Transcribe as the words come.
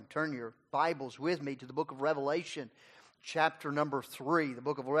turn your Bibles with me to the book of Revelation, chapter number 3. The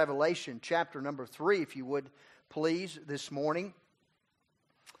book of Revelation, chapter number 3, if you would please, this morning.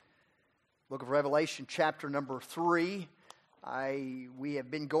 Book of Revelation, chapter number 3. We have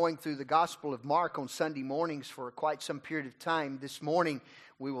been going through the Gospel of Mark on Sunday mornings for quite some period of time. This morning,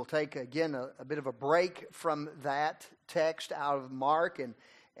 we will take, again, a bit of a break from that text out of Mark,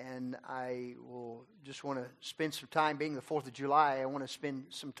 and I will just want to spend some time, being the 4th of July, I want to spend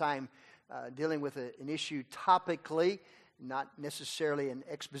some time dealing with an issue topically, not necessarily an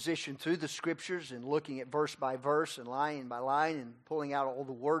exposition through the Scriptures and looking at verse by verse and line by line and pulling out all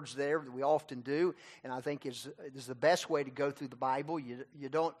the words there that we often do. And I think is the best way to go through the Bible. You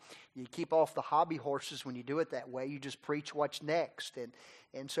keep off the hobby horses when you do it that way. You just preach what's next.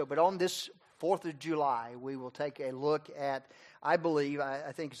 But on this 4th of July, we will take a look at, I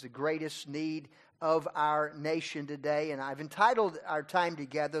think it's the greatest need of our nation today. And I've entitled our time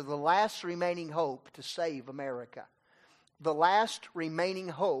together, The Last Remaining Hope to Save America. The last remaining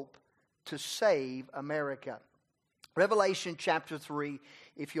hope to save America. Revelation chapter 3,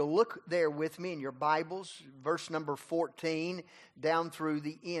 if you'll look there with me in your Bibles, verse number 14, down through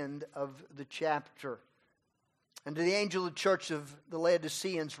the end of the chapter. And to the angel of the church of the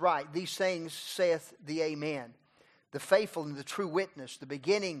Laodiceans write, These things saith the Amen, the faithful and the true witness, the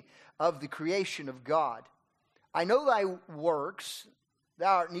beginning of the creation of God. I know thy works,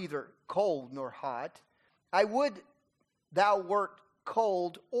 thou art neither cold nor hot. I would thou wert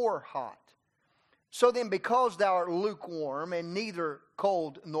cold or hot. So then, because thou art lukewarm, and neither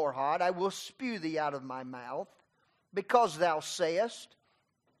cold nor hot, I will spew thee out of my mouth. Because thou sayest,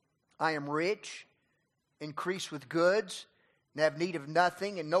 I am rich, increase with goods, and have need of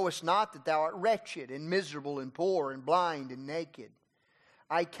nothing, and knowest not that thou art wretched, and miserable, and poor, and blind, and naked.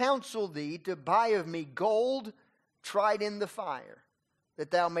 I counsel thee to buy of me gold tried in the fire,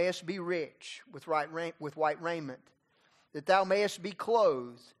 that thou mayest be rich with white raiment, that thou mayest be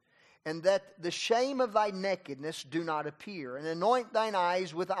clothed, and that the shame of thy nakedness do not appear. And anoint thine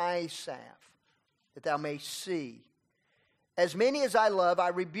eyes with eye salve, that thou mayst see. As many as I love, I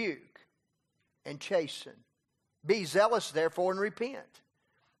rebuke and chasten. Be zealous, therefore, and repent.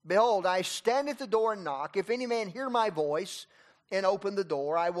 Behold, I stand at the door and knock. If any man hear my voice and open the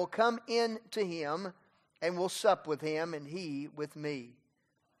door, I will come in to him, and will sup with him, and he with me.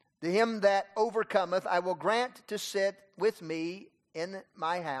 To him that overcometh, I will grant to sit with me in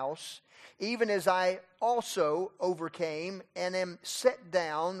my house, even as I also overcame and am set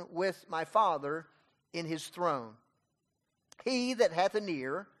down with my Father in his throne. He that hath an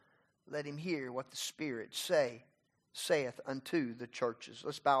ear, let him hear what the Spirit saith unto the churches.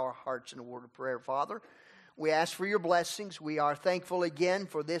 Let's bow our hearts in a word of prayer. Father, we ask for your blessings. We are thankful again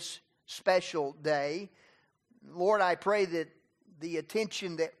for this special day. Lord, I pray that the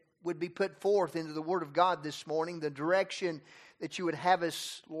attention that would be put forth into the Word of God this morning, the direction that you would have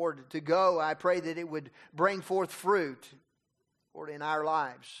us, Lord, to go, I pray that it would bring forth fruit, Lord, in our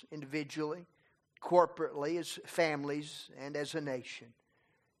lives, individually, corporately, as families, and as a nation.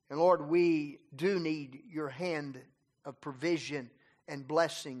 And Lord, we do need your hand of provision and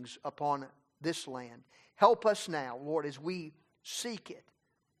blessings upon this land. Help us now, Lord, as we seek it,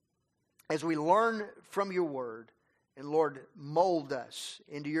 as we learn from your word. And Lord, mold us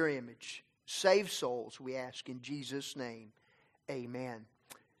into your image. Save souls, we ask in Jesus' name. Amen.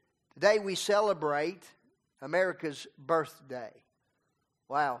 Today we celebrate America's birthday.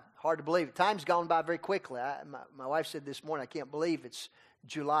 Wow, hard to believe it. Time's gone by very quickly. My wife said this morning, I can't believe it's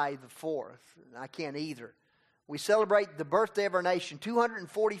July the 4th. I can't either. We celebrate the birthday of our nation,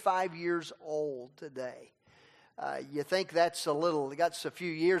 245 years old today. You think that's got a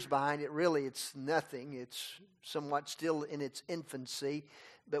few years behind it. Really, it's nothing. It's somewhat still in its infancy.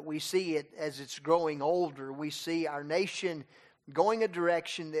 But we see it as it's growing older. We see our nation going a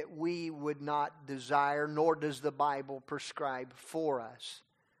direction that we would not desire, nor does the Bible prescribe for us.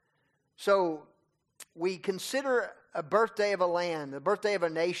 So we consider a birthday of a land, the birthday of a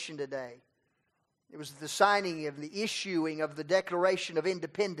nation today. It was the signing of the issuing of the Declaration of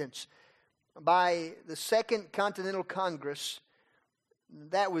Independence by the Second Continental Congress.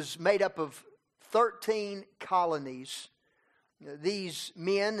 That was made up of 13 colonies. These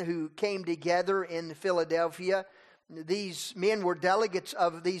men who came together in Philadelphia, these men were delegates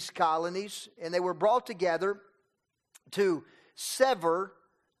of these colonies, and they were brought together to sever.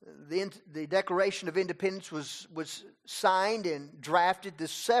 The Declaration of Independence was signed and drafted to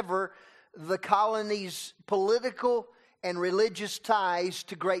sever the colony's political and religious ties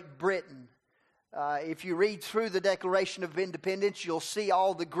to Great Britain. If you read through the Declaration of Independence, you'll see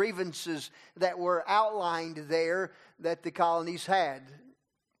all the grievances that were outlined there that the colonies had.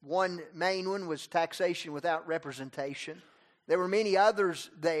 One main one was taxation without representation. There were many others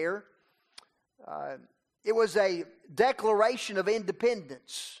there. It was a declaration of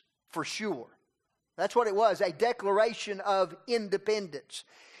independence, for sure. That's what it was, a declaration of independence.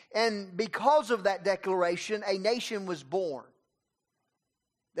 And because of that declaration, a nation was born.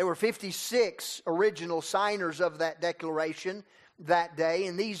 There were 56 original signers of that declaration that day.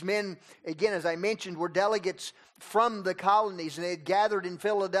 And these men, again, as I mentioned, were delegates from the colonies, and they had gathered in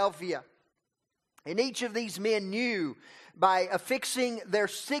Philadelphia. And each of these men knew by affixing their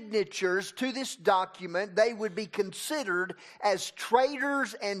signatures to this document, they would be considered as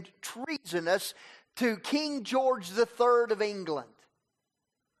traitors and treasonous to King George III of England.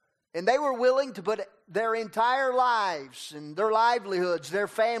 And they were willing to put their entire lives and their livelihoods, their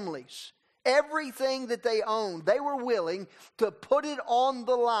families, everything that they owned, they were willing to put it on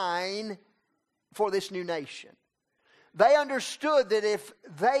the line for this new nation. They understood that if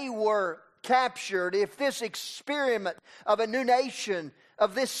they were captured, if this experiment of a new nation,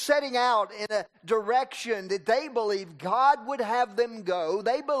 of this setting out in a direction that they believed God would have them go,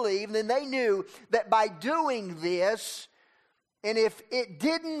 they believed and they knew that by doing this, and if it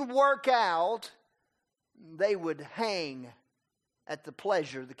didn't work out, they would hang at the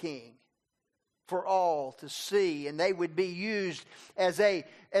pleasure of the king for all to see. And they would be used as a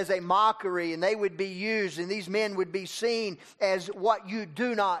mockery, and they would be used, and these men would be seen as what you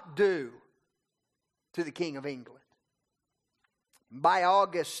do not do to the King of England. By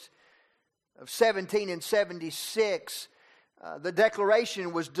August of 1776, the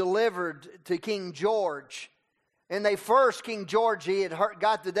declaration was delivered to King George. And King George, he had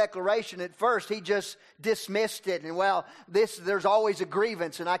got the declaration. At first, he just dismissed it. And there's always a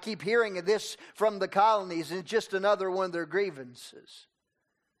grievance. And I keep hearing of this from the colonies. And it's just another one of their grievances.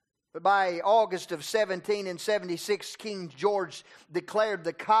 But by August of 1776, King George declared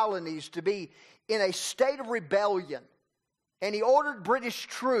the colonies to be in a state of rebellion. And he ordered British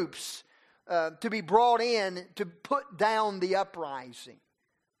troops to be brought in to put down the uprising.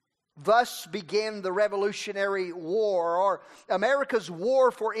 Thus began the Revolutionary War, or America's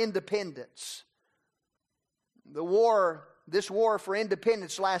war for independence. This war for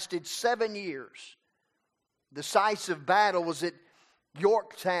independence lasted 7 years. The decisive battle was at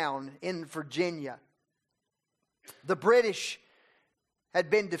Yorktown in Virginia. The British had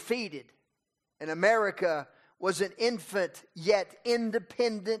been defeated, and America was an infant yet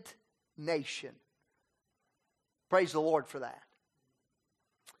independent nation. Praise the Lord for that.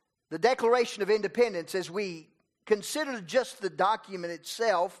 The Declaration of Independence, as we consider just the document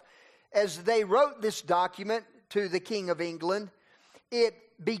itself, as they wrote this document to the King of England, it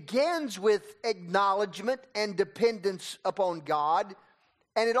begins with acknowledgement and dependence upon God,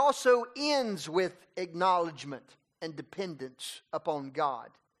 and it also ends with acknowledgement and dependence upon God.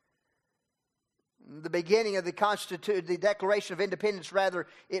 The beginning of the Declaration of Independence,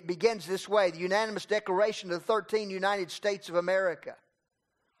 it begins this way: the unanimous declaration of the 13 United States of America.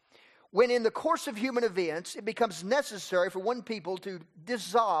 When in the course of human events, it becomes necessary for one people to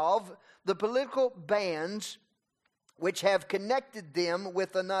dissolve the political bands which have connected them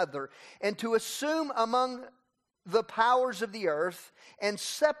with another, and to assume among the powers of the earth and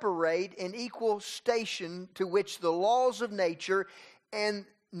separate an equal station to which the laws of nature and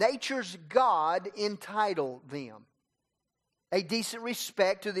nature's God entitle them. A decent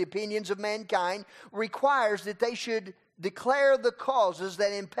respect to the opinions of mankind requires that they should declare the causes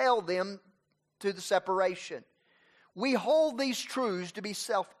that impel them to the separation. We hold these truths to be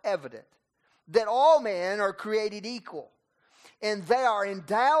self-evident, that all men are created equal, and they are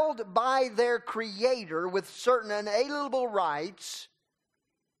endowed by their Creator with certain unalienable rights.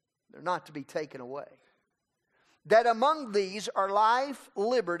 They're not to be taken away. That among these are life,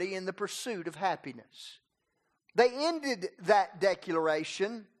 liberty, and the pursuit of happiness. They ended that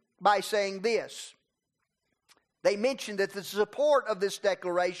declaration by saying this. They mentioned that the support of this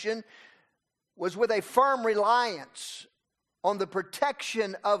declaration was with a firm reliance on the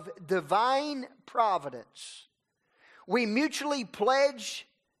protection of divine providence. We mutually pledge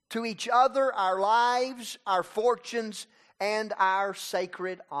to each other our lives, our fortunes, and our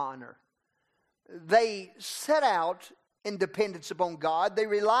sacred honor. They set out in dependence upon God. They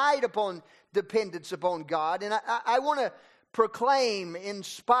relied upon dependence upon God. And I want to proclaim, in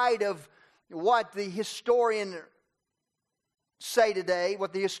spite of what the historians say today,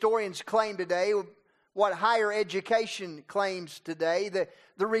 what the historians claim today, what higher education claims today, the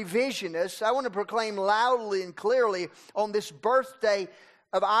revisionists, I want to proclaim loudly and clearly on this birthday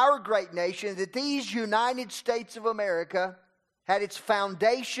of our great nation that these United States of America had its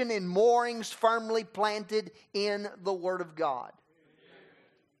foundation and moorings firmly planted in the Word of God.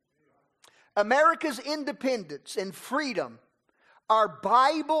 America's independence and freedom are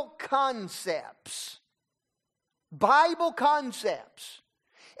Bible concepts. Bible concepts.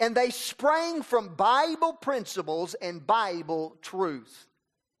 And they sprang from Bible principles and Bible truth.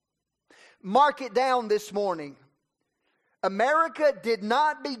 Mark it down this morning. America did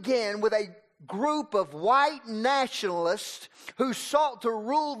not begin with a group of white nationalists who sought to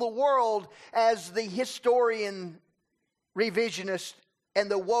rule the world as the historian revisionists and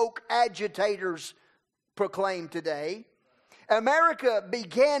the woke agitators proclaim today. America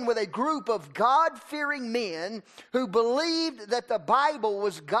began with a group of God-fearing men who believed that the Bible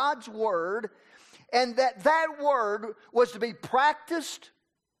was God's Word and that Word was to be practiced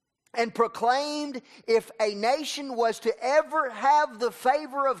and proclaimed if a nation was to ever have the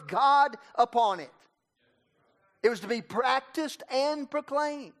favor of God upon it. It was to be practiced and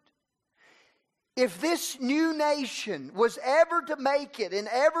proclaimed. If this new nation was ever to make it and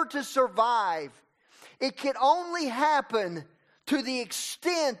ever to survive, it could only happen to the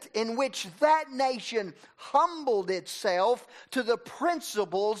extent in which that nation humbled itself to the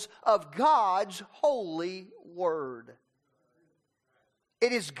principles of God's holy word.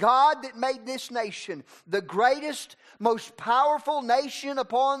 It is God that made this nation the greatest, most powerful nation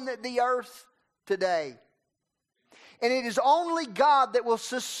upon the earth today. And it is only God that will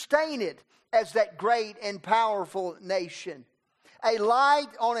sustain it as that great and powerful nation. A light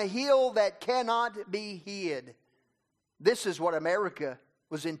on a hill that cannot be hid. This is what America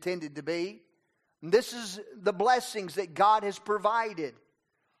was intended to be. And this is the blessings that God has provided.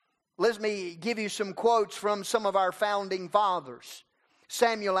 Let me give you some quotes from some of our founding fathers.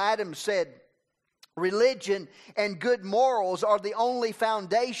 Samuel Adams said, "Religion and good morals are the only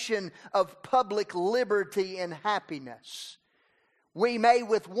foundation of public liberty and happiness. We may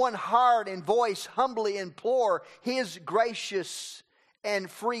with one heart and voice humbly implore His gracious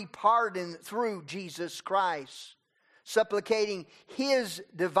and free pardon through Jesus Christ, supplicating His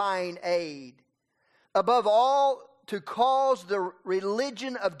divine aid. Above all, to cause the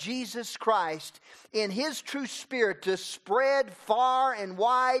religion of Jesus Christ in His true Spirit to spread far and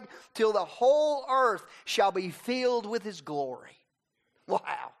wide till the whole earth shall be filled with His glory."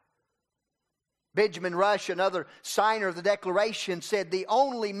 Wow. Benjamin Rush, another signer of the Declaration, said, "The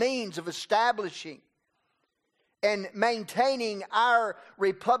only means of establishing and maintaining our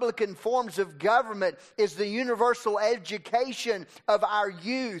republican forms of government is the universal education of our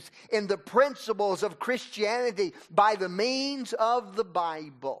youth in the principles of Christianity by the means of the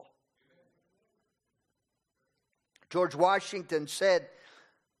Bible." George Washington said,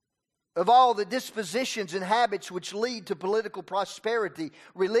 "Of all the dispositions and habits which lead to political prosperity,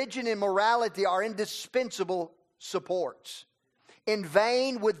 religion and morality are indispensable supports. In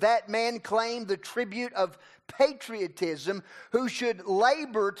vain would that man claim the tribute of patriotism who should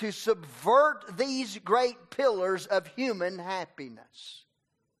labor to subvert these great pillars of human happiness."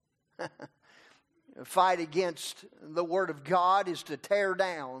 Fight against the Word of God is to tear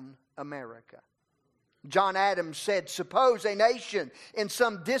down America. John Adams said, "Suppose a nation in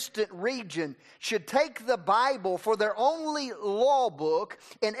some distant region should take the Bible for their only law book,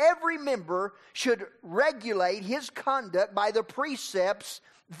 and every member should regulate his conduct by the precepts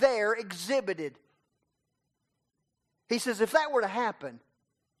there exhibited." He says, if that were to happen,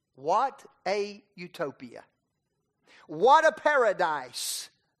 what a utopia. What a paradise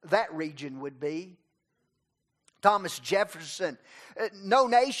that region would be. Thomas Jefferson, "No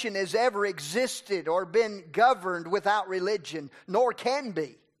nation has ever existed or been governed without religion, nor can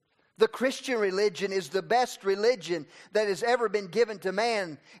be. The Christian religion is the best religion that has ever been given to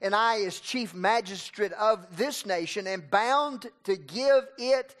man, and I, as chief magistrate of this nation, am bound to give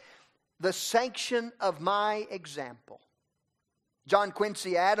it the sanction of my example." John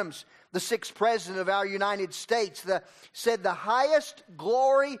Quincy Adams, the 6th President of our United States, said the highest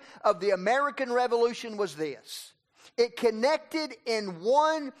glory of the American Revolution was this: it connected in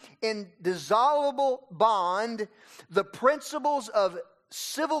one indissoluble bond the principles of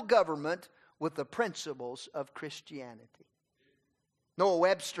civil government with the principles of Christianity. Noah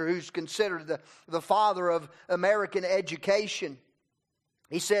Webster, who's considered the father of American education,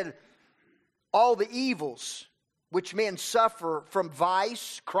 he said, "All the evils which men suffer from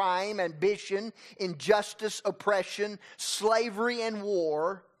vice, crime, ambition, injustice, oppression, slavery, and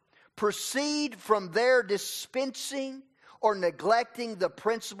war proceed from their dispensing or neglecting the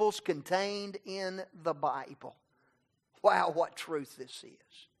principles contained in the Bible." Wow, what truth this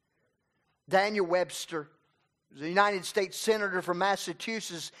is. Daniel Webster, the United States Senator from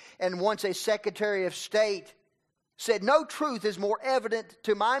Massachusetts and once a Secretary of State, said, "No truth is more evident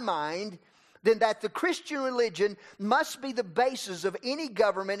to my mind than that the Christian religion must be the basis of any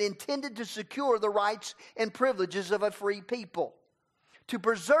government intended to secure the rights and privileges of a free people. To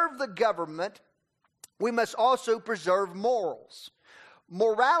preserve the government, we must also preserve morals.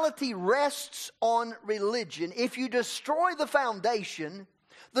 Morality rests on religion. If you destroy the foundation,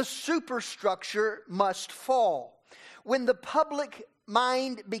 the superstructure must fall. When the public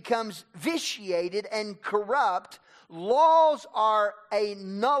mind becomes vitiated and corrupt, laws are a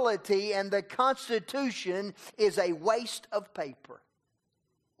nullity and the Constitution is a waste of paper.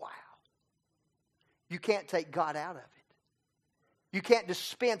 Wow. You can't take God out of it. You can't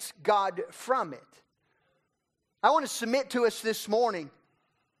dispense God from it. I want to submit to us this morning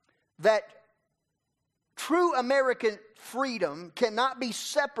that true American freedom cannot be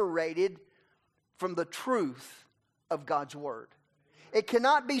separated from the truth of God's Word. It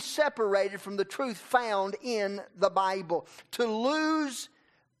cannot be separated from the truth found in the Bible. To lose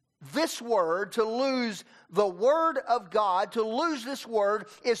this Word, to lose the Word of God, to lose this Word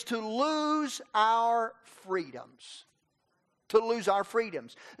is to lose our freedoms. To lose our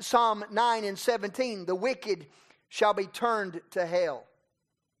freedoms. Psalm 9 and 17, the wicked shall be turned to hell,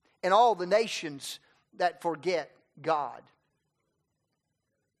 and all the nations that forget God.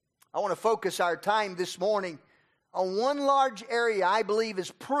 I want to focus our time this morning on one large area I believe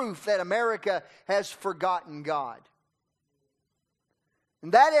is proof that America has forgotten God.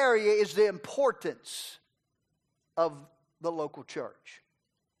 And that area is the importance of the local church.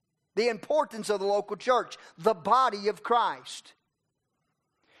 The importance of the local church, the body of Christ.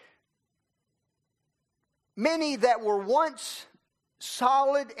 Many that were once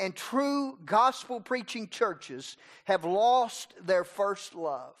solid and true gospel-preaching churches have lost their first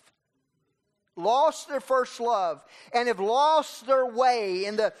love. Lost their first love and have lost their way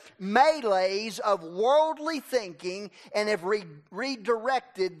in the melees of worldly thinking and have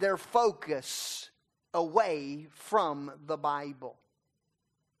redirected their focus away from the Bible.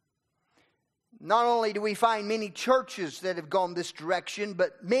 Not only do we find many churches that have gone this direction,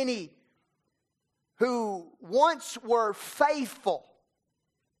 but many who once were faithful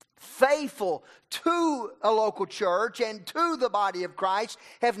to a local church and to the body of Christ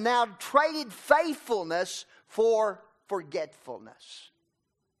have now traded faithfulness for forgetfulness.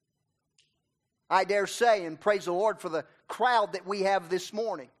 I dare say, and praise the Lord for the crowd that we have this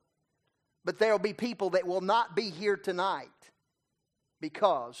morning, but there will be people that will not be here tonight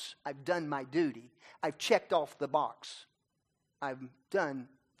because I've done my duty. I've checked off the box. I'm done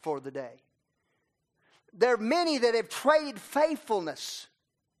for the day. There are many that have traded faithfulness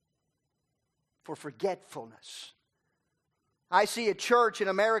for forgetfulness. I see a church in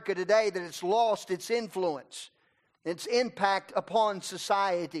America today that has lost its influence, its impact upon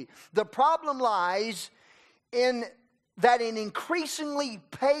society. The problem lies in that an increasingly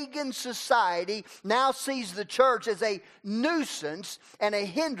pagan society now sees the church as a nuisance and a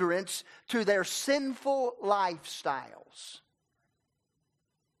hindrance to their sinful lifestyles.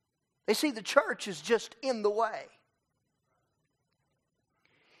 They see the church as just in the way.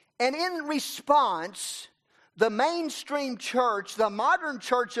 And in response, the mainstream church, the modern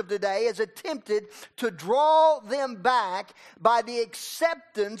church of today, has attempted to draw them back by the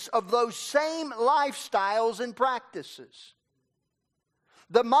acceptance of those same lifestyles and practices.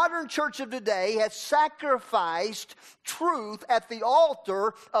 The modern church of today has sacrificed truth at the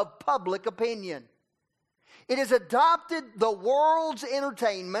altar of public opinion. It has adopted the world's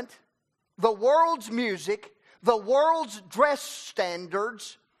entertainment, the world's music, the world's dress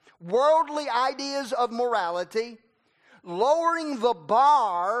standards, worldly ideas of morality, lowering the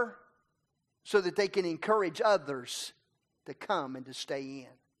bar so that they can encourage others to come and to stay in.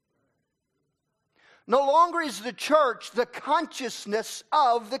 No longer is the church the consciousness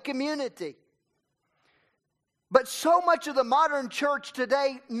of the community. But so much of the modern church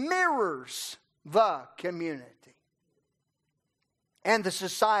today mirrors the community and the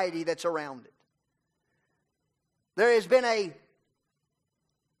society that's around it. There has been a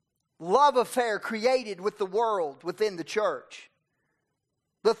love affair created with the world within the church.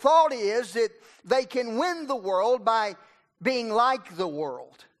 The thought is that they can win the world by being like the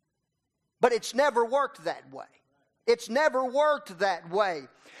world. But it's never worked that way. It's never worked that way.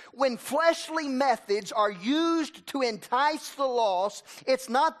 When fleshly methods are used to entice the lost, it's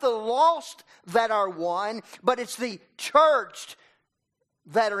not the lost that are won, but it's the church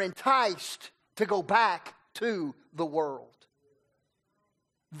that are enticed to go back to the world.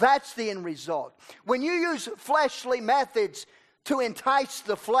 That's the end result. When you use fleshly methods to entice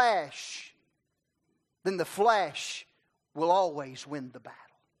the flesh, then the flesh will always win the battle.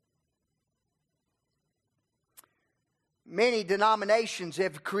 Many denominations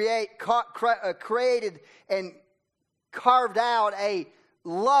have created and carved out a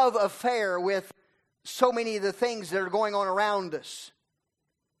love affair with so many of the things that are going on around us.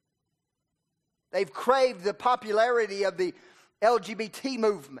 They've craved the popularity of the LGBT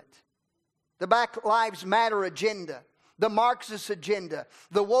movement, the Black Lives Matter agenda, the Marxist agenda,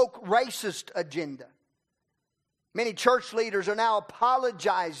 the woke racist agenda. Many church leaders are now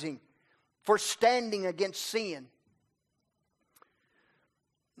apologizing for standing against sin.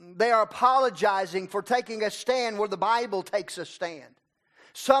 They are apologizing for taking a stand where the Bible takes a stand.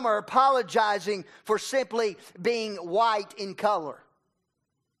 Some are apologizing for simply being white in color.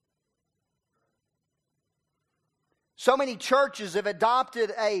 So many churches have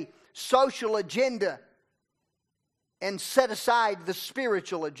adopted a social agenda and set aside the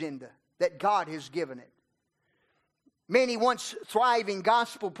spiritual agenda that God has given it. Many once thriving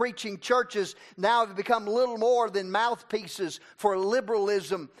gospel-preaching churches now have become little more than mouthpieces for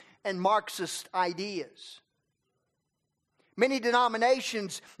liberalism and Marxist ideas. Many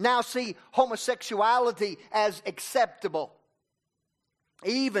denominations now see homosexuality as acceptable,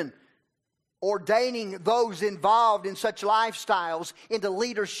 even ordaining those involved in such lifestyles into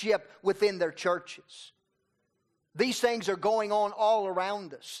leadership within their churches. These things are going on all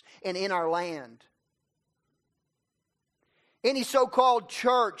around us and in our land. Any so-called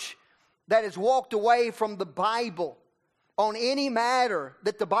church that has walked away from the Bible on any matter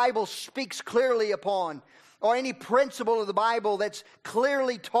that the Bible speaks clearly upon, or any principle of the Bible that's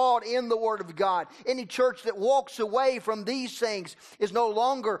clearly taught in the Word of God, any church that walks away from these things is no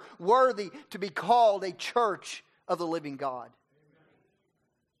longer worthy to be called a church of the living God.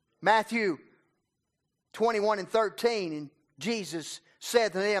 Matthew 21:13, and Jesus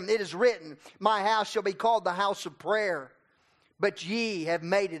said to them, "It is written, my house shall be called the house of prayer, but ye have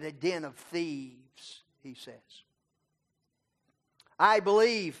made it a den of thieves," he says. I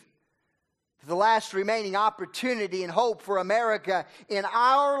believe the last remaining opportunity and hope for America in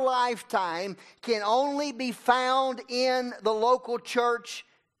our lifetime can only be found in the local church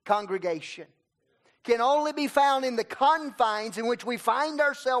congregation. Can only be found in the confines in which we find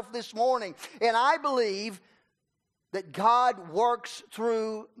ourselves this morning. And I believe that God works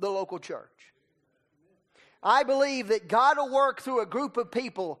through the local church. I believe that God will work through a group of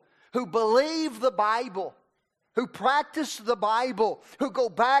people who believe the Bible, who practice the Bible, who go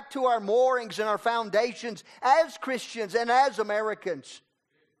back to our moorings and our foundations as Christians and as Americans.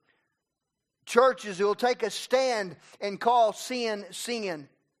 Churches who will take a stand and call sin, sin.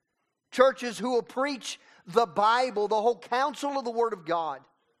 Churches who will preach the Bible, the whole counsel of the Word of God.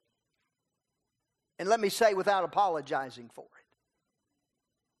 And let me say, without apologizing for it.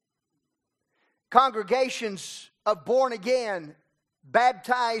 Congregations of born-again,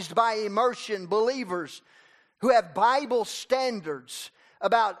 baptized by immersion believers who have Bible standards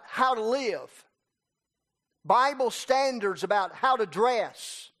about how to live, Bible standards about how to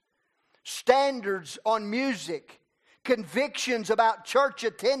dress, standards on music, convictions about church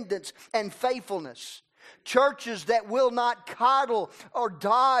attendance and faithfulness. Churches that will not coddle or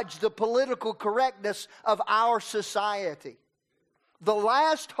dodge the political correctness of our society. The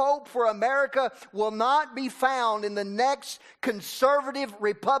last hope for America will not be found in the next conservative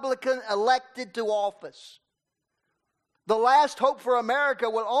Republican elected to office. The last hope for America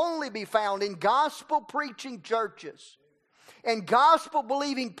will only be found in gospel-preaching churches and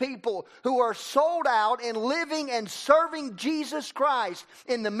gospel-believing people who are sold out and living and serving Jesus Christ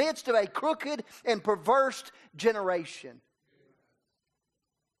in the midst of a crooked and perverse generation.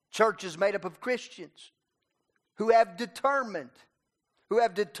 Churches made up of Christians who have determined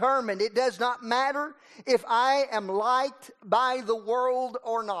it does not matter if I am liked by the world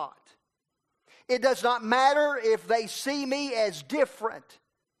or not. It does not matter if they see me as different.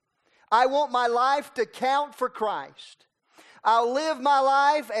 I want my life to count for Christ. I'll live my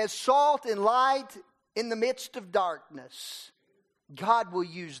life as salt and light in the midst of darkness. God will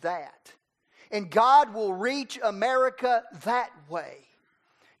use that. And God will reach America that way.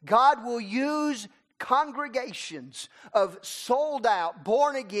 God will use congregations of sold out,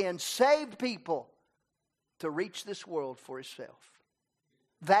 born again, saved people to reach this world for Himself.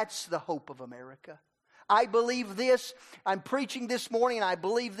 That's the hope of America. I believe this. I'm preaching this morning, and I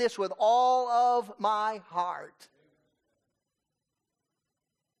believe this with all of my heart.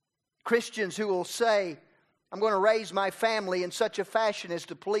 Christians who will say, I'm going to raise my family in such a fashion as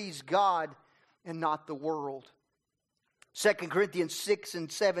to please God and not the world. 2 Corinthians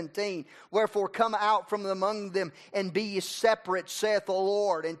 6:17, wherefore come out from among them and be ye separate, saith the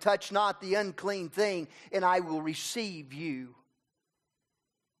Lord, and touch not the unclean thing, and I will receive you.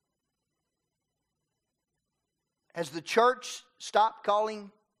 Has the church stopped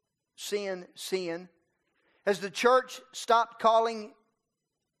calling sin, sin? Has the church stopped calling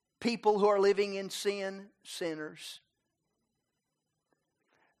people who are living in sin, sinners?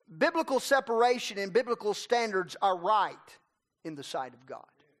 Biblical separation and biblical standards are right in the sight of God.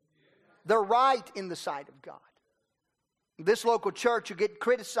 They're right in the sight of God. This local church will get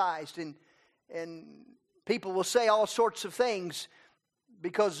criticized and people will say all sorts of things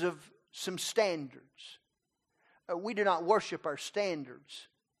because of some standards. We do not worship our standards.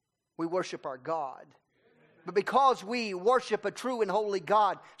 We worship our God. But because we worship a true and holy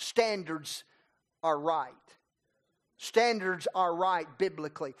God, standards are right. Standards are right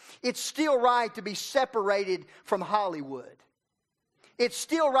biblically. It's still right to be separated from Hollywood. It's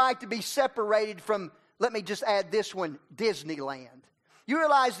still right to be separated from, let me just add this one, Disneyland. You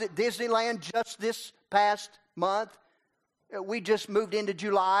realize that Disneyland just this past month, we just moved into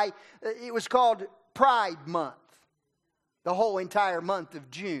July, it was called Pride Month, the whole entire month of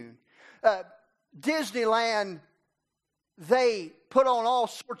June. Disneyland, they put on all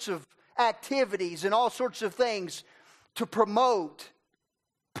sorts of activities and all sorts of things to promote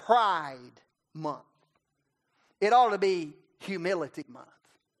Pride Month. It ought to be Humility Month.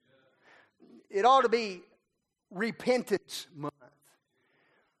 It ought to be Repentance Month.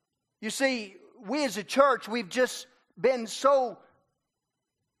 You see, we as a church, we've just been so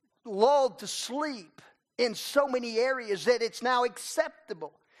lulled to sleep in so many areas that it's now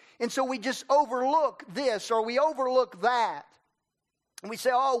acceptable. And so we just overlook this or we overlook that. And we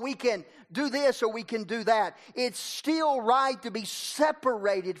say, oh, we can do this or we can do that. It's still right to be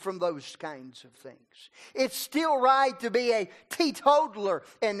separated from those kinds of things. It's still right to be a teetotaler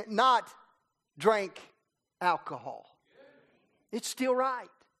and not drink alcohol. It's still right.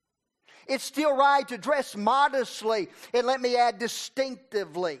 It's still right to dress modestly and, let me add,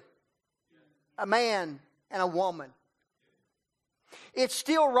 distinctively. A man and a woman. It's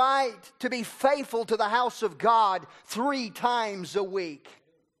still right to be faithful to the house of God 3 times a week.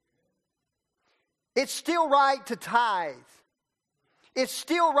 It's still right to tithe. It's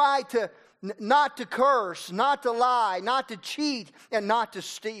still right to not to curse, not to lie, not to cheat, and not to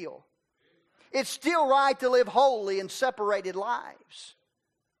steal. It's still right to live holy and separated lives.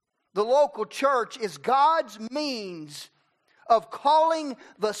 The local church is God's means of calling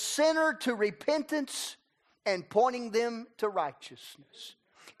the sinner to repentance and pointing them to righteousness.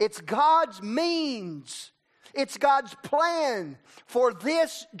 It's God's means. It's God's plan for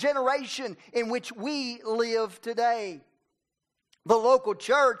this generation in which we live today. The local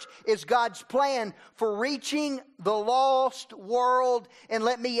church is God's plan for reaching the lost world. And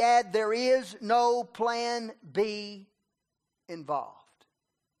let me add, there is no plan B involved.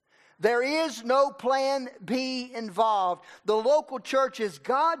 There is no plan B involved. The local church is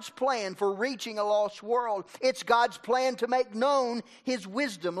God's plan for reaching a lost world. It's God's plan to make known His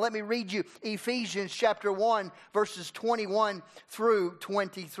wisdom. Let me read you Ephesians chapter 1, verses 21 through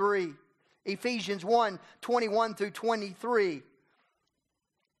 23. Ephesians 1, 21 through 23.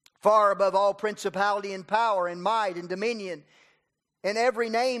 Far above all principality and power and might and dominion, and every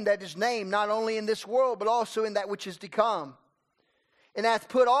name that is named, not only in this world, but also in that which is to come. And hath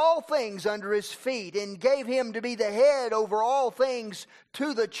put all things under His feet, and gave Him to be the head over all things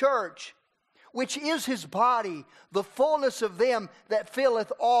to the church, which is His body, the fullness of them that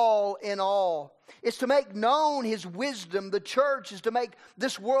filleth all in all. It's to make known His wisdom. The church is to make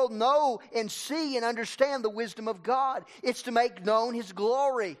this world know and see and understand the wisdom of God. It's to make known His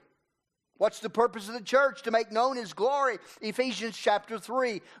glory. What's the purpose of the church? To make known His glory. Ephesians chapter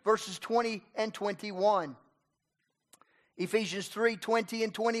 3, verses 20 and 21. Ephesians 3, 20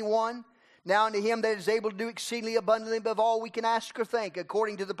 and 21. Now unto Him that is able to do exceedingly abundantly above all we can ask or think,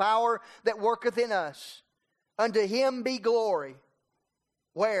 according to the power that worketh in us. Unto Him be glory.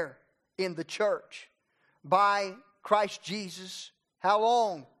 Where? In the church. By Christ Jesus. How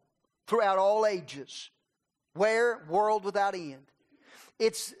long? Throughout all ages. Where? World without end.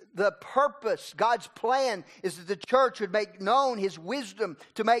 It's the purpose, God's plan is that the church would make known His wisdom,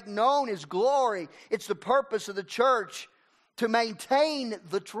 to make known His glory. It's the purpose of the church to maintain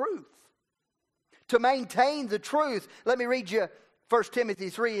the truth. To maintain the truth. Let me read you 1 Timothy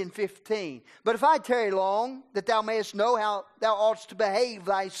 3 and 15. But if I tarry long, that thou mayest know how thou oughtest to behave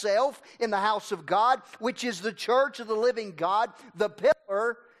thyself in the house of God, which is the church of the living God, the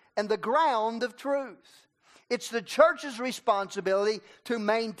pillar and the ground of truth. It's the church's responsibility to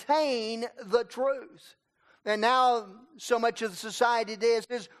maintain the truth. And now, so much of the society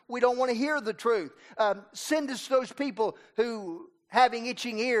is we don't want to hear the truth. Send us those people who, having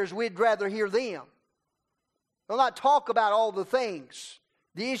itching ears, we'd rather hear them. We'll not talk about all the things,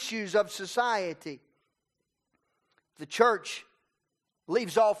 the issues of society. the church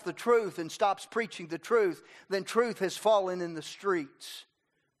leaves off the truth and stops preaching the truth, then truth has fallen in the streets,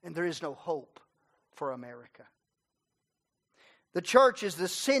 and there is no hope for America. The church is the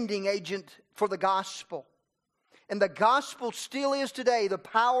sending agent for the gospel. And the gospel still is today the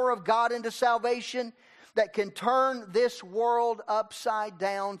power of God into salvation that can turn this world upside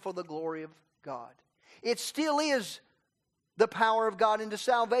down for the glory of God. It still is the power of God into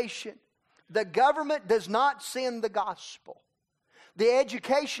salvation. The government does not send the gospel. The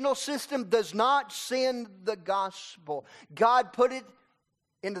educational system does not send the gospel. God put it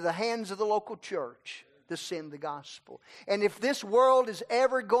into the hands of the local church to send the gospel. And if this world is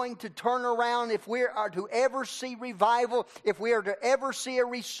ever going to turn around, if we are to ever see revival, if we are to ever see a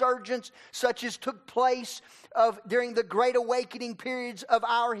resurgence such as took place during the Great Awakening periods of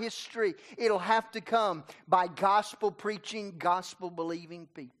our history, it'll have to come by gospel preaching, gospel believing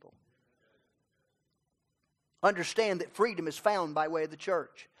people. Understand that freedom is found by way of the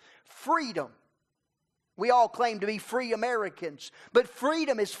church. Freedom. We all claim to be free Americans, but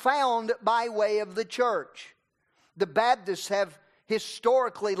freedom is found by way of the church. The Baptists have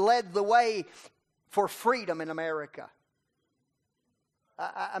historically led the way for freedom in America.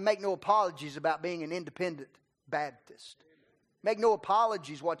 I make no apologies about being an independent Baptist. Make no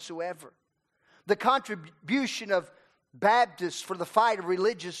apologies whatsoever. The contribution of Baptists for the fight of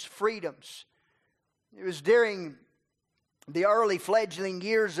religious freedoms. It was during the early fledgling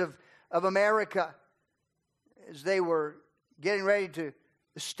years of America, as they were getting ready to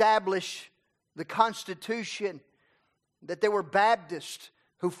establish the Constitution, that there were Baptists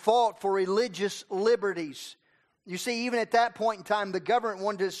who fought for religious liberties. You see, even at that point in time, the government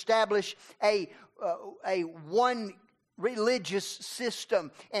wanted to establish a one religious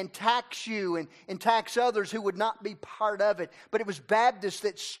system and tax you and tax others who would not be part of it. But it was Baptists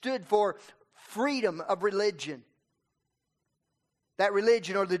that stood for freedom of religion. That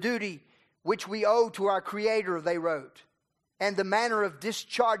religion, or the duty which we owe to our Creator, they wrote, and the manner of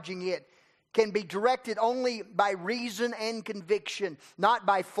discharging it can be directed only by reason and conviction, not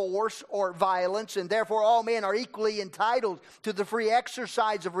by force or violence, and therefore all men are equally entitled to the free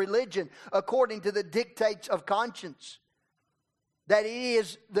exercise of religion according to the dictates of conscience. That it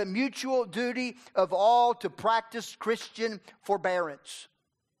is the mutual duty of all to practice Christian forbearance,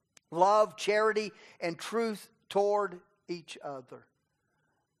 love, charity, and truth toward each other.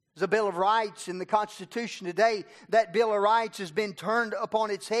 There's a Bill of Rights in the Constitution today. That Bill of Rights has been turned upon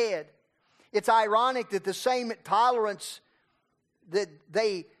its head. It's ironic that the same tolerance that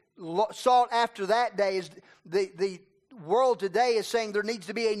they sought after that day is the world today is saying there needs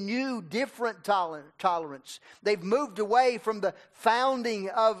to be a new, different tolerance. They've moved away from the founding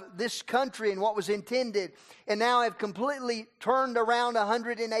of this country and what was intended, and now have completely turned around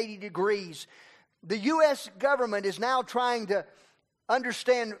 180 degrees. The U.S. government is now trying to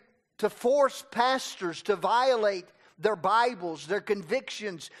understand, to force pastors to violate their Bibles, their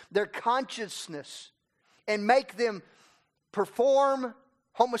convictions, their consciousness, and make them perform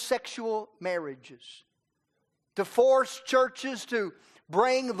homosexual marriages. To force churches to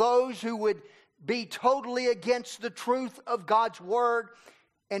bring those who would be totally against the truth of God's Word,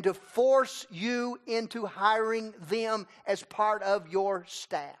 and to force you into hiring them as part of your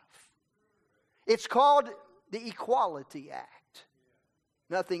staff. It's called the Equality Act.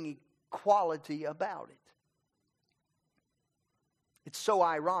 Nothing equality about it. It's so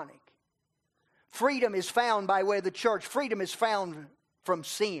ironic. Freedom is found by way of the church. Freedom is found from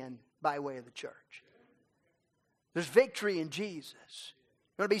sin by way of the church. There's victory in Jesus.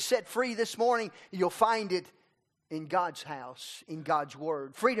 You're going to be set free this morning. You'll find it in God's house, in God's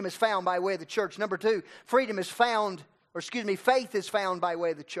Word. Freedom is found by way of the church. Number two, faith is found by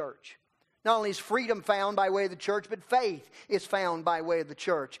way of the church. Not only is freedom found by way of the church, but faith is found by way of the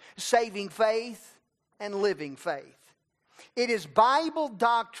church. Saving faith and living faith. It is Bible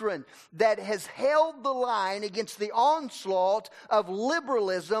doctrine that has held the line against the onslaught of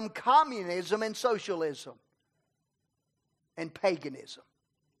liberalism, communism, and socialism, and paganism.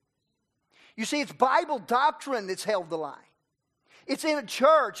 You see, it's Bible doctrine that's held the line. It's in a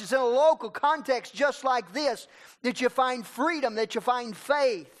church, it's in a local context just like this, that you find freedom, that you find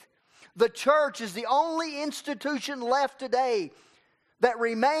faith. The church is the only institution left today that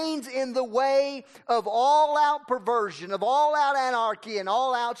remains in the way of all-out perversion, of all-out anarchy, and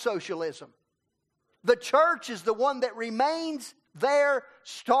all-out socialism. The church is the one that remains there,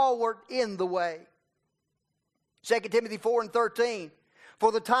 stalwart in the way. 2 Timothy 4:13.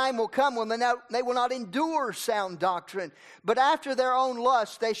 For the time will come when they will not endure sound doctrine, but after their own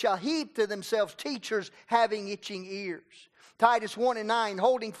lust they shall heap to themselves teachers having itching ears. Titus 1 and 9,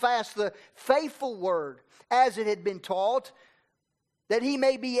 holding fast the faithful word as it had been taught, that he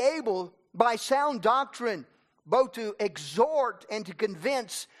may be able by sound doctrine both to exhort and to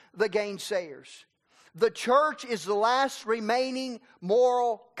convince the gainsayers. The church is the last remaining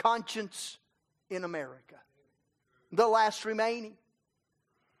moral conscience in America. The last remaining.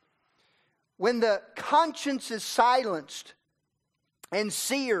 When the conscience is silenced and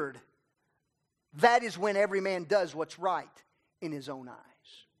seared, that is when every man does what's right in his own eyes.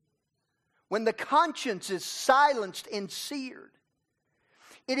 When the conscience is silenced and seared,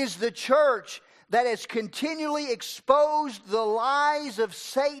 it is the church that has continually exposed the lies of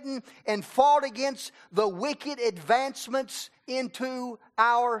Satan and fought against the wicked advancements into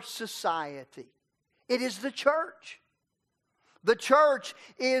our society. It is the church. The church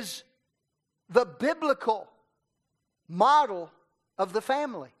is the biblical model of the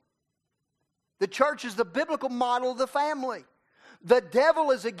family. The church is the biblical model of the family. The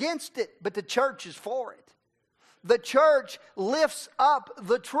devil is against it, but the church is for it. The church lifts up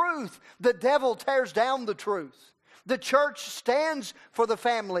the truth. The devil tears down the truth. The church stands for the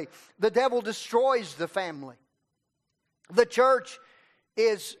family. The devil destroys the family. The church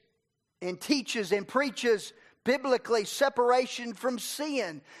is and teaches and preaches biblically separation from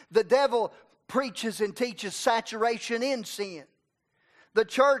sin. The devil preaches and teaches saturation in sin. The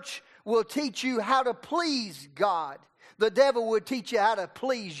church will teach you how to please God. The devil will teach you how to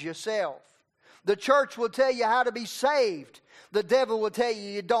please yourself. The church will tell you how to be saved. The devil will tell you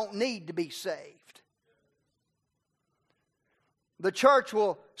you don't need to be saved. The church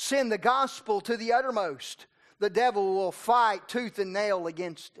will send the gospel to the uttermost. The devil will fight tooth and nail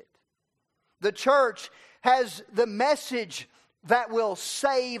against it. The church has the message that will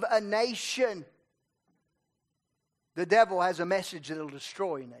save a nation. The devil has a message that will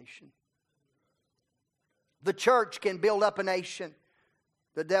destroy a nation. The church can build up a nation.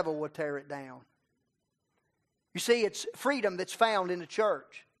 The devil will tear it down. You see, it's freedom that's found in the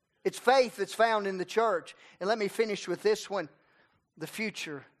church. It's faith that's found in the church. And let me finish with this one. The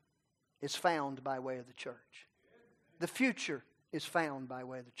future is found by way of the church. The future is found by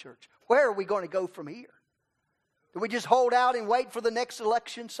way of the church. Where are we going to go from here? Do we just hold out and wait for the next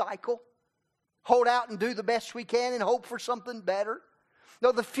election cycle? Hold out and do the best we can and hope for something better?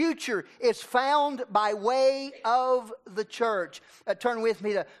 No, the future is found by way of the church. Turn with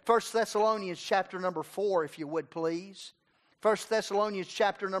me to 1 Thessalonians chapter number 4, if you would, please. 1 Thessalonians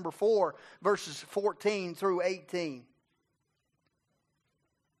chapter number 4, verses 14 through 18.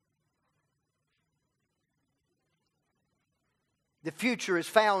 The future is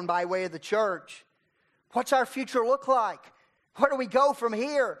found by way of the church. What's our future look like? Where do we go from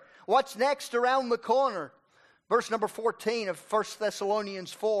here? What's next around the corner? Verse number 14 of 1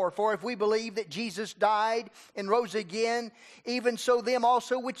 Thessalonians 4. For if we believe that Jesus died and rose again, even so them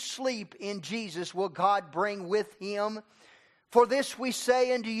also which sleep in Jesus will God bring with him. For this we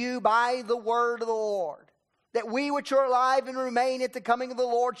say unto you by the word of the Lord, that we which are alive and remain at the coming of the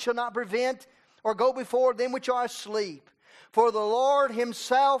Lord shall not prevent or go before them which are asleep. For the Lord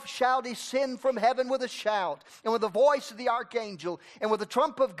himself shall descend from heaven with a shout, and with the voice of the archangel, and with the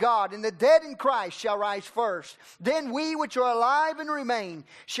trump of God, and the dead in Christ shall rise first. Then we which are alive and remain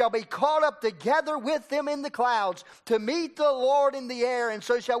shall be caught up together with them in the clouds to meet the Lord in the air, and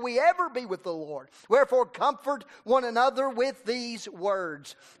so shall we ever be with the Lord. Wherefore comfort one another with these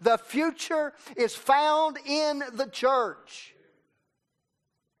words. The future is found in the church.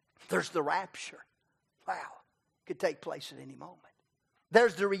 There's the rapture. Wow. Could take place at any moment.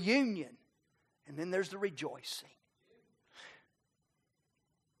 There's the reunion, and then there's the rejoicing.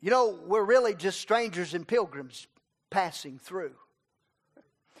 You know, we're really just strangers and pilgrims passing through.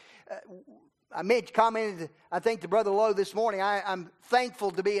 I commented, I think, to Brother Lowe this morning, I'm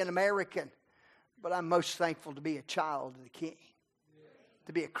thankful to be an American, but I'm most thankful to be a child of the King,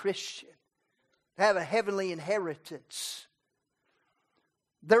 to be a Christian, to have a heavenly inheritance.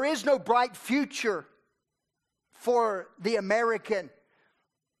 There is no bright future for the American,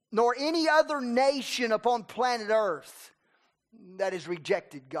 nor any other nation upon planet Earth that has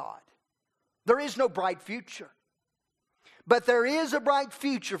rejected God. There is no bright future. But there is a bright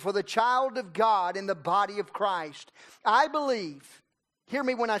future for the child of God in the body of Christ. I believe, hear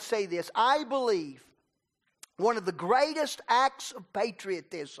me when I say this, I believe one of the greatest acts of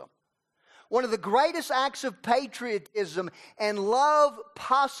patriotism, one of the greatest acts of patriotism and love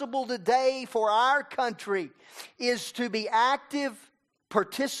possible today for our country is to be active,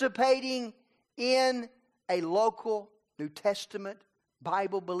 participating in a local New Testament,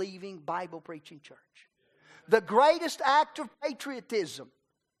 Bible-believing, Bible-preaching church. The greatest act of patriotism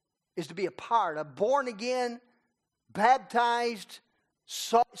is to be a part, a born-again, baptized,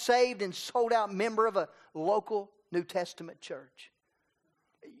 saved, and sold out member of a local New Testament church.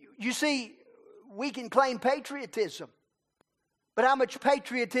 You see, we can claim patriotism, but how much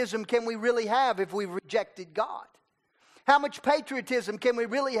patriotism can we really have if we've rejected God? How much patriotism can we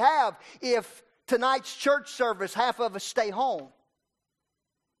really have if tonight's church service, half of us stay home?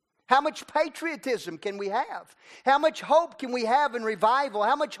 How much patriotism can we have? How much hope can we have in revival?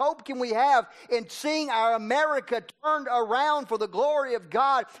 How much hope can we have in seeing our America turned around for the glory of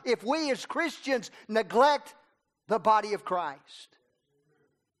God if we as Christians neglect the body of Christ?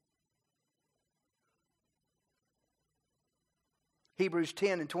 Hebrews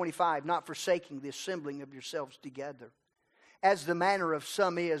 10 and 25, not forsaking the assembling of yourselves together, as the manner of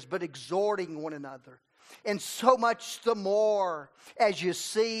some is, but exhorting one another. And so much the more as you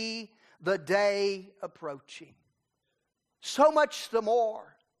see the day approaching. So much the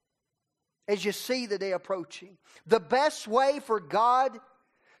more as you see the day approaching. The best way for God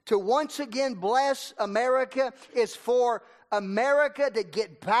to once again bless America is for America to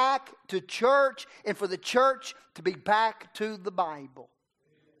get back to church and for the church to be back to the Bible.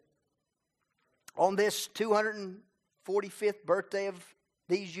 On this 245th birthday of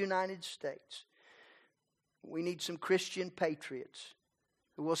these United States, we need some Christian patriots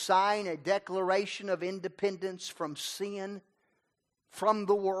who will sign a declaration of independence from sin, from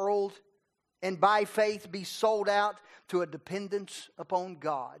the world, and by faith be sold out to a dependence upon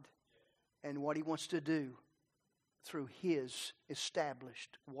God and what He wants to do through His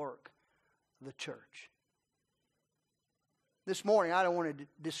established work, the church. This morning, I don't want to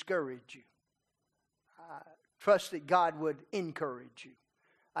discourage you. I trust that God would encourage you.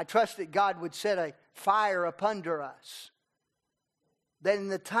 I trust that God would set a fire up under us. That in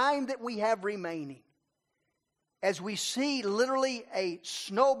the time that we have remaining, as we see literally a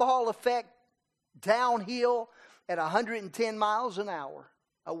snowball effect downhill at 110 miles an hour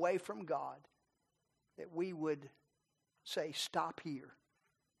away from God, that we would say, stop here.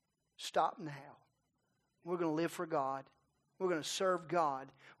 Stop now. We're going to live for God. We're going to serve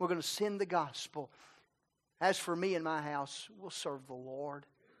God. We're going to send the gospel. As for me and my house, we'll serve the Lord.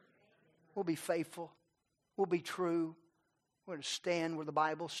 We'll be faithful. We'll be true. We're going to stand where the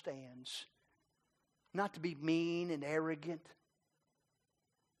Bible stands. Not to be mean and arrogant,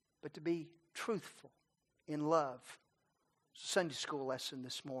 but to be truthful in love. Sunday school lesson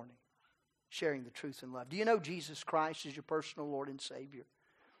this morning. Sharing the truth in love. Do you know Jesus Christ is your personal Lord and Savior?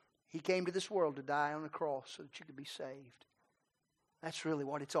 He came to this world to die on a cross so that you could be saved. That's really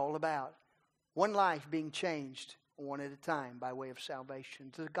what it's all about. One life being changed one at a time by way of salvation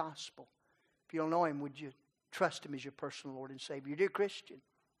to the gospel. If you don't know Him, would you trust Him as your personal Lord and Savior? Dear Christian,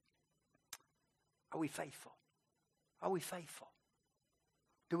 are we faithful? Are we faithful?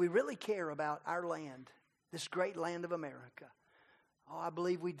 Do we really care about our land, this great land of America? Oh, I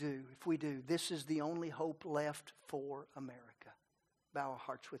believe we do. If we do, this is the only hope left for America. Bow our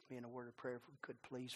hearts with me in a word of prayer, if we could, please.